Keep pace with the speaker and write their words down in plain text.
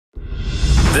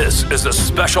This is a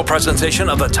special presentation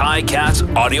of the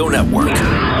Ticats Audio Network.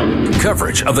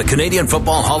 Coverage of the Canadian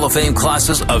Football Hall of Fame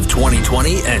classes of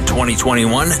 2020 and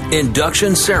 2021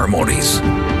 induction ceremonies.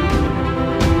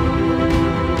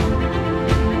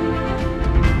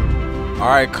 All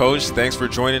right, Coach, thanks for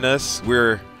joining us.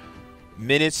 We're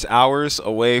minutes, hours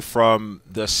away from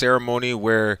the ceremony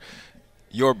where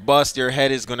your bust, your head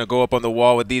is going to go up on the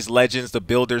wall with these legends, the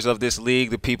builders of this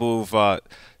league, the people who've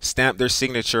stamped their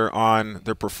signature on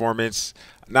their performance.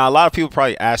 Now, a lot of people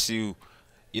probably ask you,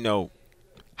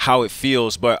 how it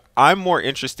feels, but I'm more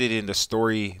interested in the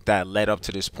story that led up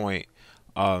to this point.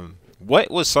 What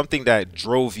was something that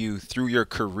drove you through your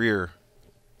career,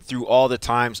 through all the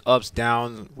times, ups,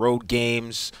 downs, road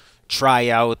games,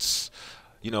 tryouts,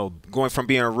 going from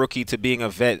being a rookie to being a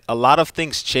vet? A lot of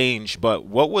things change, but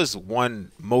what was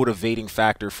one motivating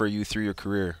factor for you through your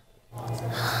career?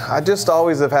 I just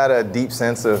always have had a deep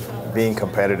sense of being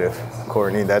competitive,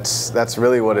 Courtney. That's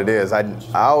really what it is. I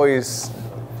always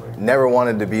never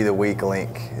wanted to be the weak link.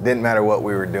 It didn't matter what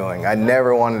we were doing. I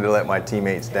never wanted to let my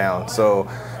teammates down. So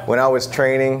when I was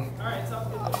training,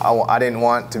 I didn't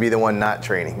want to be the one not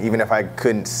training, even if I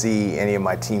couldn't see any of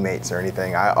my teammates or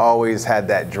anything. I always had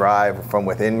that drive from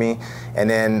within me, and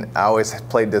then I always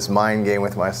played this mind game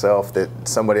with myself that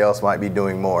somebody else might be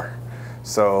doing more.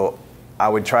 So I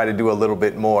would try to do a little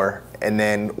bit more, and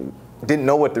then didn't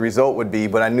know what the result would be,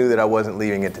 but I knew that I wasn't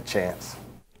leaving it to chance.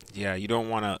 Yeah, you don't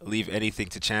want to leave anything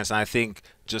to chance. And I think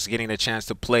just getting a chance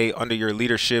to play under your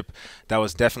leadership, that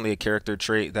was definitely a character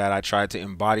trait that I tried to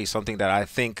embody, something that I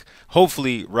think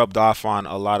hopefully rubbed off on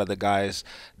a lot of the guys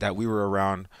that we were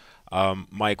around.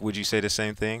 Mike, would you say the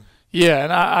same thing? Yeah,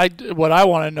 and I what I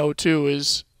want to know too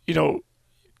is, do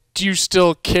you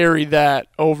still carry that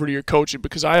over to your coaching?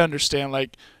 Because I understand,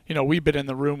 we've been in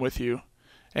the room with you,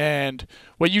 and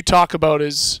what you talk about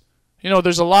is,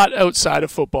 there's a lot outside of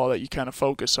football that you kind of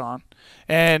focus on.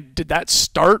 And did that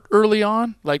start early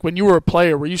on? Like when you were a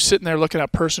player, were you sitting there looking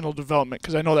at personal development?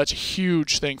 Because I know that's a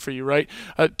huge thing for you, right?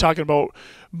 Talking about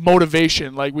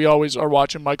motivation, like we always are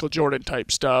watching Michael Jordan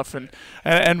type stuff. And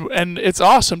it's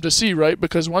awesome to see, right?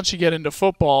 Because once you get into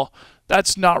football,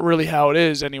 that's not really how it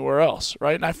is anywhere else,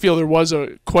 right? And I feel there was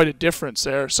quite a difference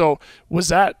there. So was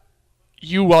that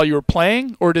you while you were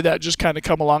playing, or did that just kind of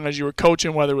come along as you were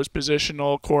coaching, whether it was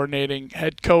positional, coordinating,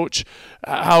 head coach?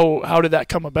 How did that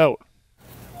come about?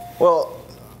 Well,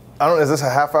 I don't know, is this a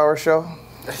half-hour show?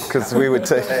 Because we would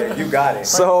take. Hey, you got it.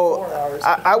 So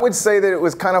I would say that it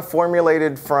was kind of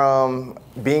formulated from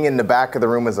being in the back of the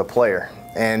room as a player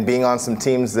and being on some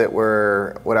teams that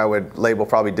were what I would label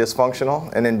probably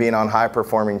dysfunctional, and then being on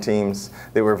high-performing teams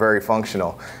that were very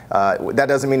functional. That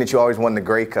doesn't mean that you always won the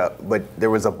Grey Cup, but there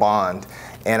was a bond.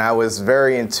 And I was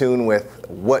very in tune with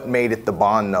what made it the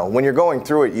bond, though. When you're going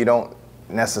through it, you don't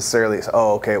necessarily say,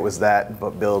 oh, okay, it was that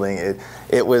building.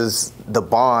 It was the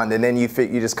bond, and then you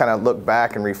just kind of look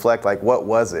back and reflect, like, what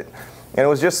was it? And it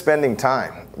was just spending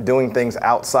time doing things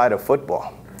outside of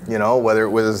football. Whether it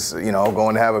was,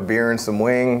 going to have a beer and some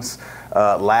wings,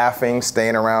 laughing,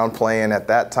 staying around, playing. At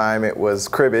that time, it was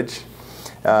cribbage,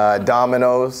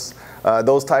 dominoes,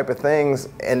 those type of things.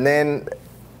 And then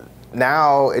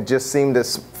now it just seemed to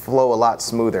flow a lot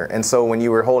smoother. And so when you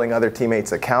were holding other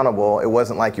teammates accountable, it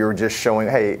wasn't like you were just showing,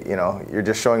 hey, you're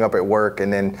just showing up at work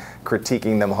and then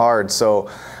critiquing them hard.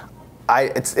 So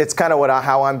it's kind of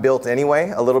how I'm built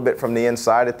anyway, a little bit from the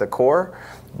inside at the core.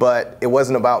 But it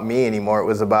wasn't about me anymore. It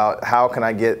was about how can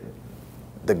I get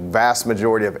the vast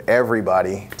majority of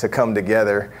everybody to come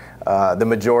together the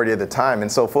majority of the time.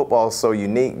 And so football is so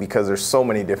unique because there's so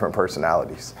many different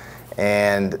personalities.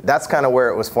 And that's kind of where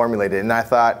it was formulated. And I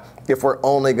thought, if we're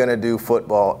only going to do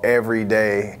football every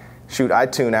day, shoot,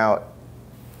 I'd tune out,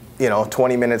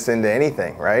 20 minutes into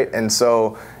anything, right? And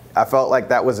so I felt like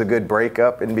that was a good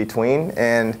breakup in between.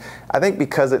 And I think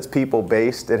because it's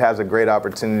people-based, it has a great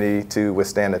opportunity to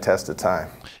withstand a test of time.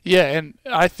 Yeah, and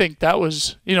I think that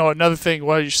was, another thing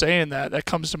while you're saying that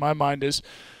comes to my mind is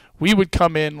we would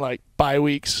come in like bye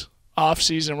weeks, off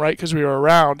season, right, because we were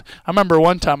around. I remember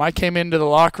one time I came into the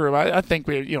locker room, I think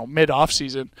we were, mid-off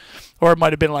season, or it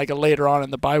might have been like a later on in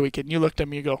the bye week, and you looked at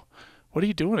me and you go, what are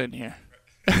you doing in here?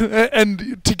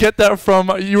 And to get that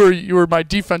from you were my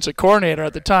defensive coordinator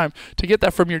at the time. To get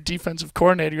that from your defensive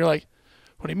coordinator, you're like,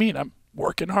 what do you mean? I'm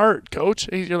working hard, coach.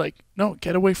 And you're like, no,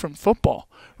 get away from football,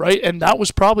 right? And that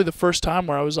was probably the first time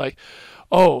where I was like,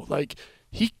 oh, like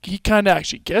he kind of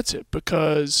actually gets it,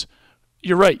 because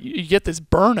you're right. You get this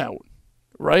burnout,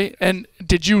 right? And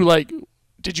did you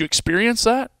experience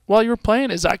that while you were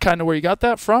playing? Is that kind of where you got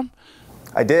that from?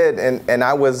 I did, and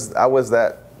I was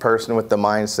that person with the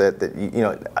mindset that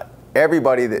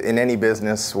everybody that in any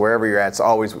business, wherever you're at, it's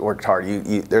always worked hard.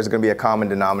 There's going to be a common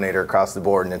denominator across the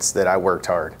board, and it's that I worked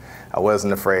hard. I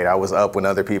wasn't afraid. I was up when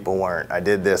other people weren't. I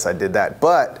did this, I did that.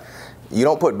 But you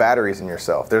don't put batteries in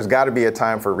yourself. There's got to be a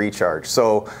time for recharge.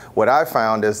 So what I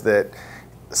found is that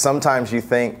sometimes you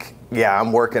think, yeah,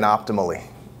 I'm working optimally.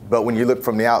 But when you look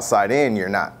from the outside in, you're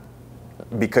not.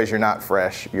 Because you're not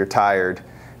fresh, you're tired,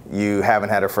 you haven't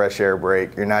had a fresh air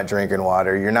break, you're not drinking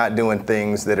water, you're not doing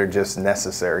things that are just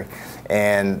necessary.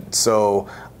 And so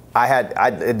I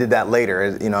did that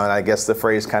later, you know, and I guess the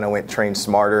phrase kind of went train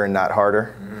smarter and not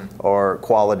harder, or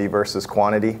quality versus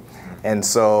quantity. And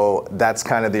so that's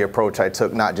kind of the approach I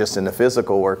took, not just in the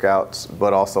physical workouts,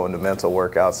 but also in the mental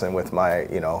workouts and with my,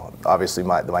 you know, obviously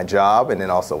my job, and then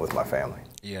also with my family.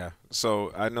 Yeah.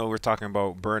 So I know we're talking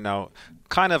about burnout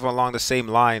kind of along the same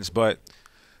lines, but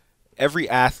every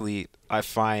athlete, I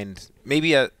find,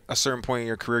 maybe at a certain point in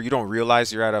your career, you don't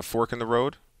realize you're at a fork in the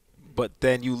road, but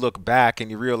then you look back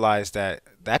and you realize that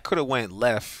could have went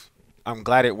left. I'm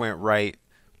glad it went right.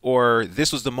 Or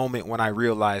this was the moment when I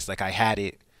realized like I had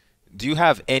it. Do you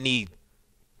have any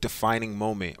defining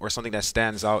moment or something that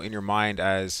stands out in your mind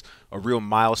as a real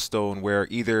milestone where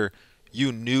either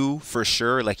you knew for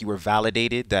sure, like you were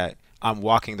validated that I'm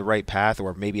walking the right path,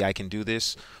 or maybe I can do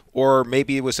this, or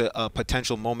maybe it was a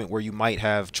potential moment where you might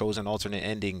have chosen alternate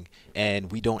ending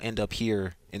and we don't end up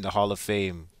here in the Hall of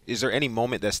Fame? Is there any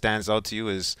moment that stands out to you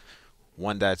as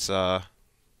one that's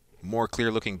more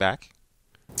clear looking back?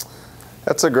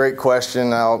 That's a great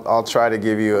question. I'll try to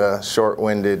give you a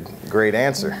short-winded, great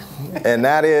answer. And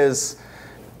that is,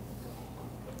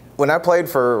 when I played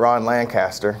for Ron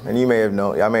Lancaster, and you may have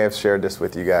known, I may have shared this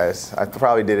with you guys. I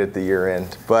probably did at the year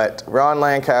end. But Ron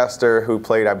Lancaster, who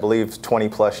played, I believe, 20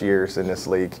 plus years in this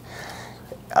league,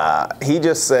 he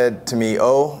just said to me,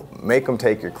 "Oh, make them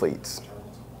take your cleats."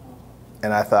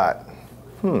 And I thought,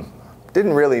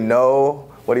 didn't really know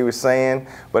what he was saying,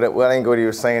 but I think what he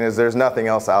was saying is there's nothing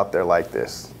else out there like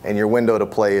this, and your window to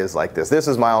play is like this. This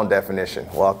is my own definition.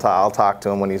 Well, I'll talk to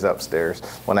him when he's upstairs,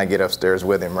 when I get upstairs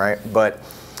with him, right? But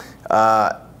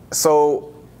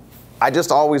so I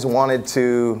just always wanted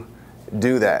to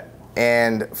do that.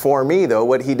 And for me, though,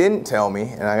 what he didn't tell me,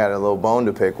 and I got a little bone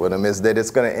to pick with him, is that it's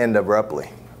going to end abruptly,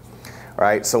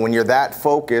 right? So when you're that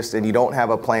focused and you don't have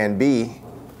a plan B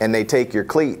and they take your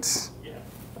cleats,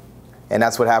 and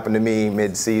that's what happened to me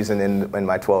mid-season in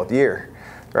my 12th year,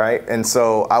 right? And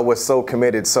so I was so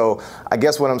committed. So I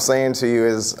guess what I'm saying to you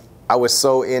is I was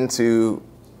so into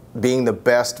being the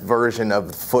best version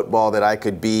of football that I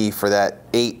could be for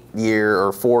that 8-year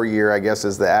or 4-year, I guess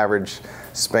is the average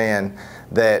span,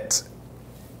 that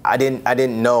I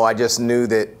didn't know. I just knew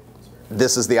that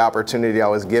this is the opportunity I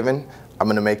was given. I'm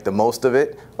going to make the most of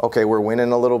it. Okay, we're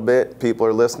winning a little bit. People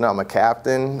are listening. I'm a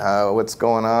captain. What's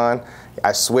going on?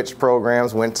 I switched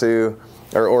programs,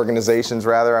 organizations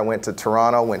rather. I went to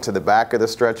Toronto, went to the back of the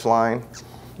stretch line.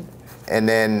 And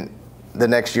then the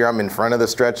next year I'm in front of the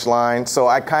stretch line. So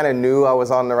I kind of knew I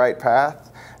was on the right path,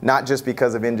 not just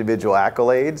because of individual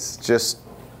accolades, just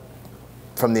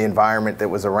from the environment that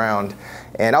was around.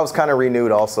 And I was kind of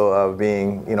renewed also of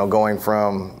being, going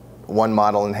from one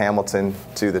model in Hamilton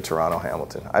to the Toronto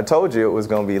Hamilton. I told you it was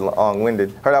going to be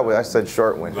long-winded. I said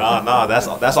short-winded. No,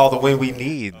 that's all the wind we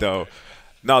need, though.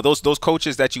 No, those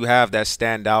coaches that you have that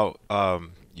stand out,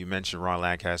 you mentioned Ron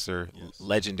Lancaster, yes.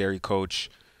 Legendary coach.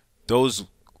 Those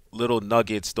little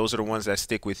nuggets, those are the ones that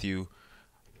stick with you.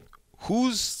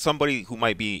 Who's somebody who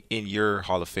might be in your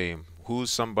Hall of Fame?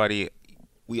 Who's somebody,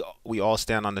 we all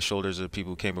stand on the shoulders of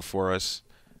people who came before us.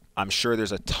 I'm sure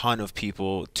there's a ton of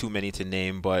people, too many to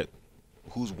name, but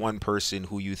who's one person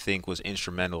who you think was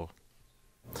instrumental?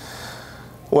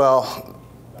 Well,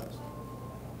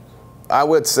 I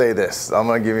would say this.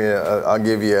 I'll give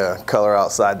you a color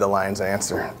outside the lines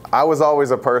answer. I was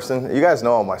always a person, you guys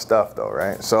know all my stuff though,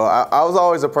 right? So I was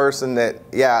always a person that,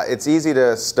 yeah, it's easy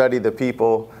to study the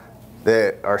people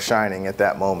that are shining at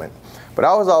that moment. But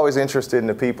I was always interested in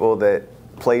the people that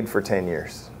played for 10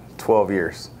 years, 12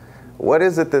 years. What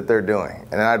is it that they're doing?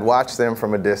 And I'd watch them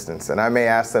from a distance, and I may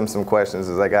ask them some questions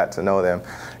as I got to know them.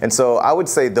 And so I would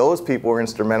say those people were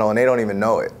instrumental, and they don't even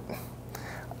know it,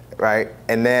 right?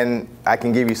 And then I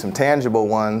can give you some tangible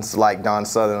ones like Don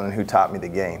Sutherland, who taught me the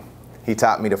game. He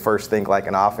taught me to first think like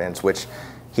an offense, which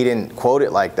he didn't quote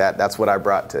it like that. That's what I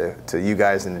brought to you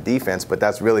guys in the defense, but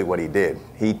that's really what he did.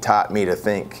 He taught me to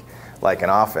think like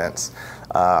an offense.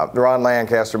 Ron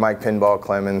Lancaster, Mike Pinball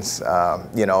Clemens,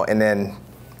 and then,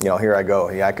 here I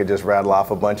go. Yeah, I could just rattle off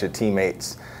a bunch of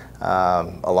teammates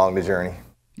along the journey.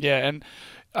 Yeah, and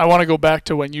I want to go back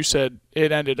to when you said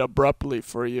it ended abruptly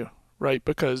for you, right?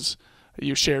 Because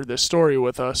you shared this story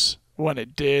with us when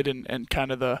it did, and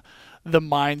kind of the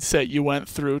mindset you went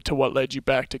through to what led you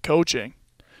back to coaching.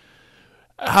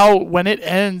 When it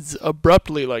ends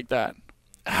abruptly like that,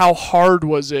 how hard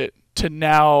was it to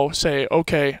now say,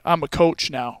 okay, I'm a coach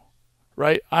now,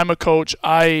 right? I'm a coach.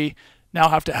 I now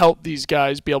have to help these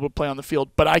guys be able to play on the field,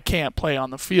 but I can't play on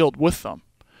the field with them,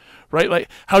 right? Like,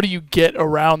 how do you get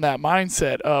around that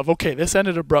mindset of, okay, this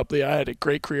ended abruptly. I had a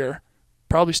great career,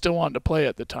 probably still wanted to play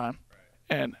at the time.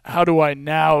 And how do I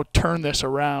now turn this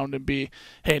around and be,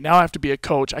 hey, now I have to be a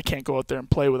coach. I can't go out there and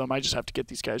play with them. I just have to get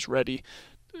these guys ready.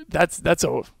 That's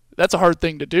a hard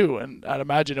thing to do, and I'd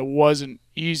imagine it wasn't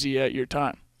easy at your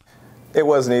time. It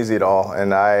wasn't easy at all,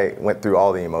 and I went through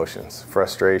all the emotions: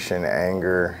 frustration,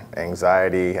 anger,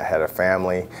 anxiety. I had a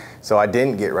family, so I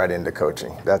didn't get right into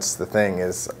coaching. That's the thing,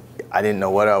 is I didn't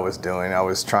know what I was doing. I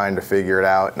was trying to figure it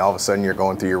out, and all of a sudden you're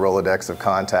going through your Rolodex of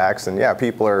contacts, and yeah,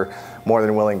 people are more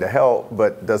than willing to help,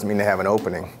 but doesn't mean they have an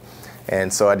opening.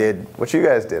 And so I did what you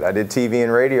guys did. I did TV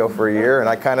and radio for a year, and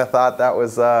I kind of thought that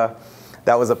was a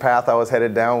path I was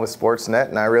headed down with Sportsnet,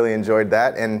 and I really enjoyed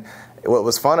that. And what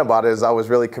was fun about it is I was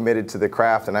really committed to the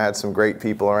craft, and I had some great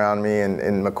people around me, and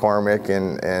McCormick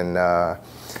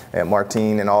and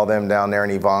Martine and all them down there,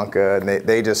 and Ivanka. And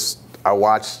I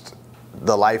watched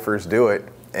the lifers do it,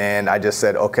 and I just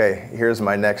said, okay, here's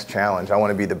my next challenge. I want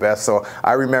to be the best. So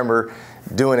I remember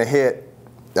doing a hit,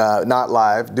 not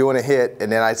live, doing a hit, and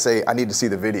then I'd say, I need to see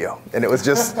the video. And it was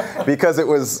just because it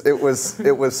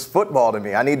was football to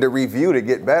me. I need to review to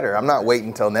get better. I'm not waiting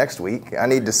until next week. I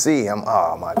need to see.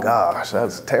 Oh my gosh,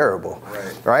 that's terrible.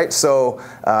 Right? So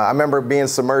I remember being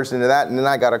submerged into that, and then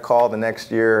I got a call the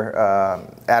next year.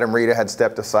 Adam Rita had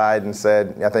stepped aside and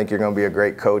said, I think you're going to be a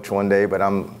great coach one day, but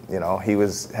he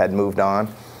had moved on.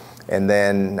 And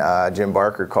then Jim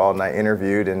Barker called, and I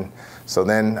interviewed, and so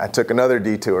then I took another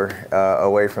detour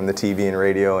away from the TV and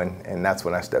radio, and that's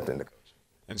when I stepped into coaching.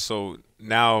 And so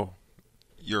now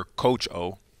you're Coach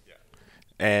O. Yeah.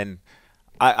 And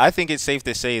I think it's safe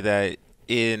to say that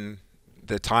in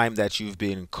the time that you've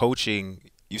been coaching,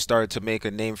 you started to make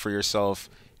a name for yourself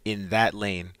in that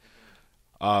lane.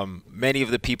 Many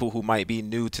of the people who might be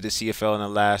new to the CFL in the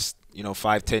last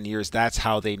 5-10 years, that's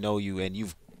how they know you, and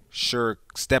you've sure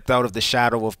stepped out of the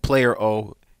shadow of player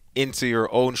O into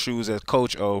your own shoes as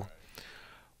Coach O.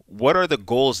 What are the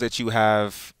goals that you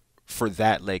have for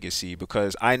that legacy?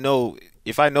 Because I know,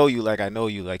 if I know you,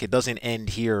 it doesn't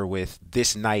end here with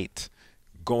this night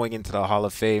going into the Hall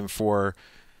of Fame for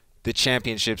the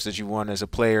championships that you won as a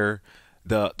player,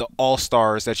 the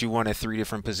all-stars that you won at 3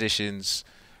 different positions,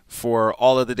 for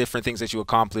all of the different things that you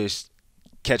accomplished,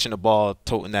 catching the ball,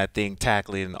 toting that thing,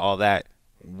 tackling, all that.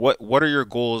 What are your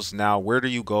goals now? Where do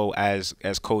you go as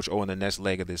Coach O in the next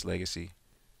leg of this legacy?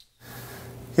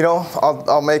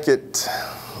 I'll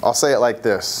say it like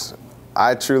this.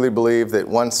 I truly believe that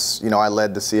once, I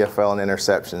led the CFL in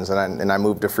interceptions, and I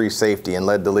moved to free safety and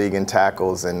led the league in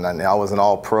tackles, and I was an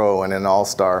all-pro and an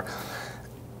all-star.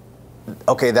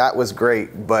 Okay, that was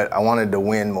great, but I wanted to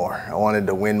win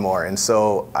more. And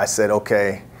so I said,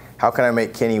 okay, how can I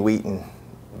make Kenny Wheaton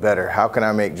better? How can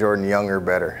I make Jordan Younger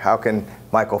better? How can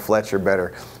Michael Fletcher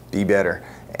be better?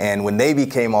 And when they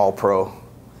became all-pro,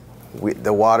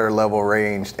 the water level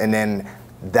ranged, and then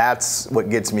that's what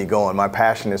gets me going. My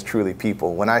passion is truly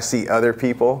people. When I see other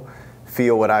people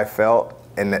feel what I felt,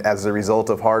 and as a result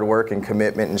of hard work and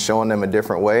commitment and showing them a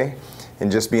different way,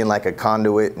 and just being like a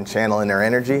conduit and channeling their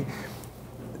energy,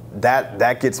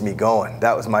 that gets me going.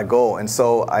 That was my goal. And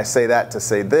so I say that to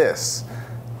say this: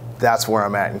 that's where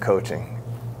I'm at in coaching.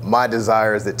 My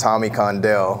desire is that Tommy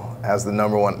Condell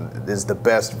is the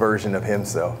best version of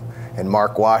himself, and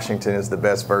Mark Washington is the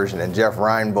best version, and Jeff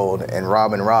Reinbold and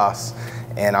Robin Ross.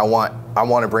 And I want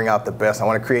to bring out the best. I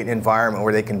want to create an environment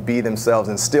where they can be themselves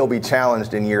and still be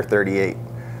challenged in year 38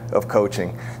 of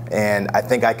coaching. And I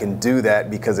think I can do that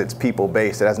because it's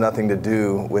people-based. It has nothing to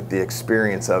do with the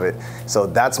experience of it. So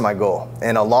that's my goal.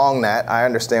 And along that, I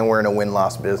understand we're in a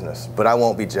win-loss business, but I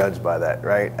won't be judged by that,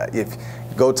 right? If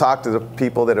go talk to the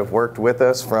people that have worked with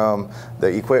us, from the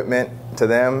equipment to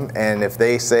them, and if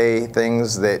they say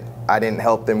things that I didn't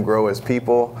help them grow as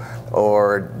people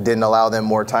or didn't allow them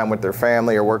more time with their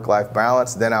family or work-life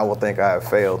balance, then I will think I have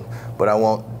failed. But I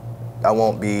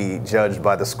won't be judged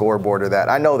by the scoreboard or that.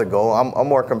 I know the goal. I'm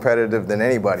more competitive than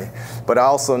anybody. But I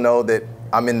also know that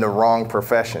I'm in the wrong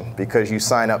profession, because you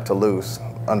sign up to lose,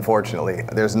 unfortunately.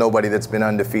 There's nobody that's been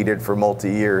undefeated for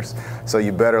multi-years. So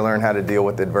you better learn how to deal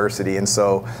with adversity. And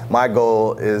so my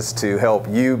goal is to help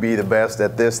you be the best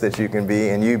at this that you can be,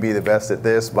 and you be the best at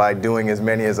this by doing as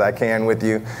many as I can with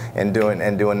you, and doing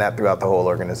that throughout the whole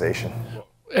organization.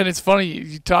 And it's funny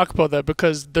you talk about that,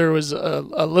 because there was a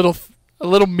little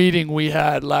little meeting we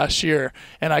had last year,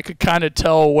 and I could kind of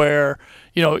tell where,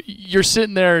 you know, you're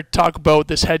sitting there talk about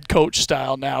this head coach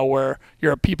style now where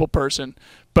you're a people person,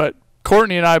 but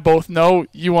Courtney and I both know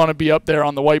you want to be up there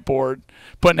on the whiteboard,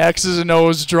 putting X's and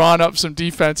O's, drawing up some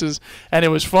defenses. And it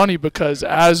was funny because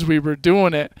as we were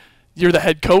doing it, you're the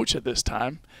head coach at this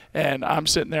time. And I'm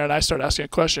sitting there and I start asking a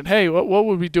question. Hey, what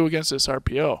would we do against this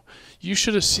RPO? You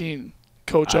should have seen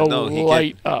Coach O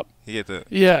light up.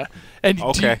 Yeah. And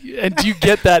okay. Do you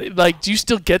get that? Like, do you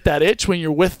still get that itch when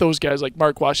you're with those guys like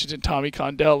Mark Washington, Tommy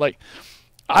Condell? Like,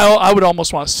 I would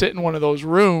almost want to sit in one of those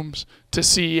rooms to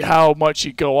see how much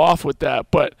you go off with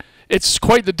that. But it's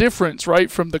quite the difference,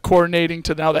 right, from the coordinating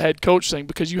to now the head coach thing,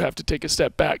 because you have to take a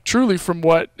step back truly from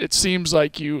what it seems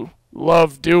like you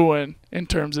love doing in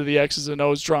terms of the X's and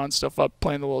O's, drawing stuff up,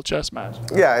 playing the little chess match.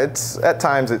 Yeah, at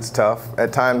times it's tough.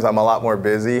 At times I'm a lot more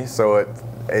busy, so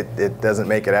it doesn't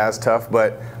make it as tough.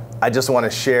 But I just want to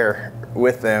share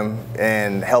with them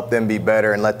and help them be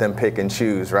better and let them pick and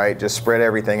choose, right? Just spread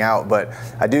everything out. But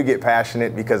I do get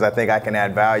passionate because I think I can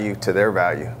add value to their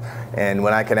value. And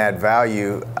when I can add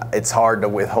value, it's hard to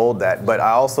withhold that. But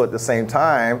I also, at the same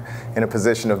time, in a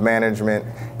position of management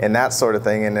and that sort of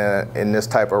thing, in this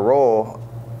type of role,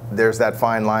 there's that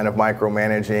fine line of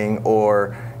micromanaging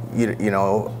or, you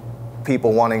know,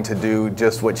 people wanting to do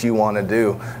just what you want to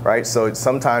do, right? So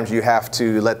sometimes you have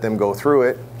to let them go through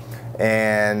it,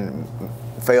 and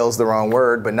fail's the wrong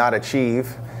word, but not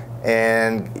achieve.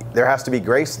 And there has to be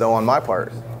grace, though, on my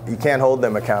part. You can't hold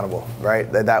them accountable,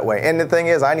 right, that way. And the thing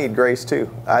is, I need grace, too.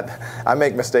 I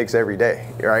make mistakes every day,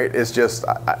 right? It's just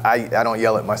I don't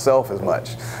yell at myself as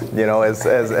much, you know,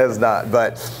 as not.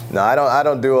 But, no, I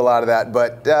don't do a lot of that.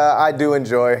 But I do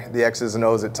enjoy the X's and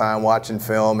O's at time, watching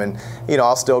film. And, you know,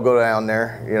 I'll still go down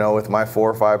there, you know, with my 4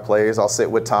 or 5 plays. I'll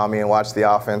sit with Tommy and watch the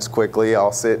offense quickly.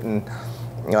 I'll sit and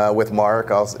with Mark,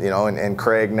 and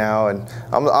Craig now, and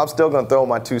I'm still going to throw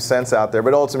my 2 cents out there,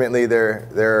 but ultimately they're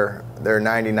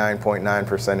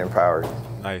 99.9% empowered.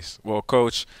 Nice. Well,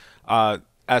 Coach,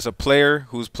 as a player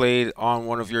who's played on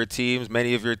one of your teams,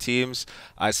 many of your teams,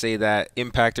 I say that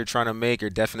impact you're trying to make, you're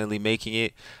definitely making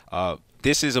it.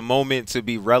 This is a moment to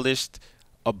be relished,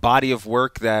 a body of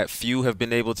work that few have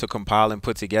been able to compile and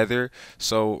put together.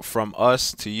 So from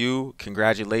us to you,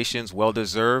 congratulations, well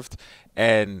deserved.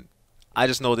 And I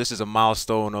just know this is a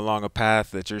milestone along a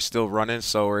path that you're still running,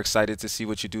 so we're excited to see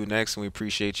what you do next, and we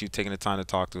appreciate you taking the time to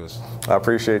talk to us. I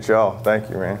appreciate y'all. Thank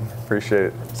you, man. Appreciate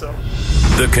it.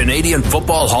 The Canadian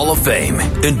Football Hall of Fame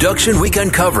induction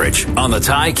weekend coverage on the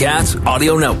Ticats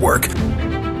Audio Network.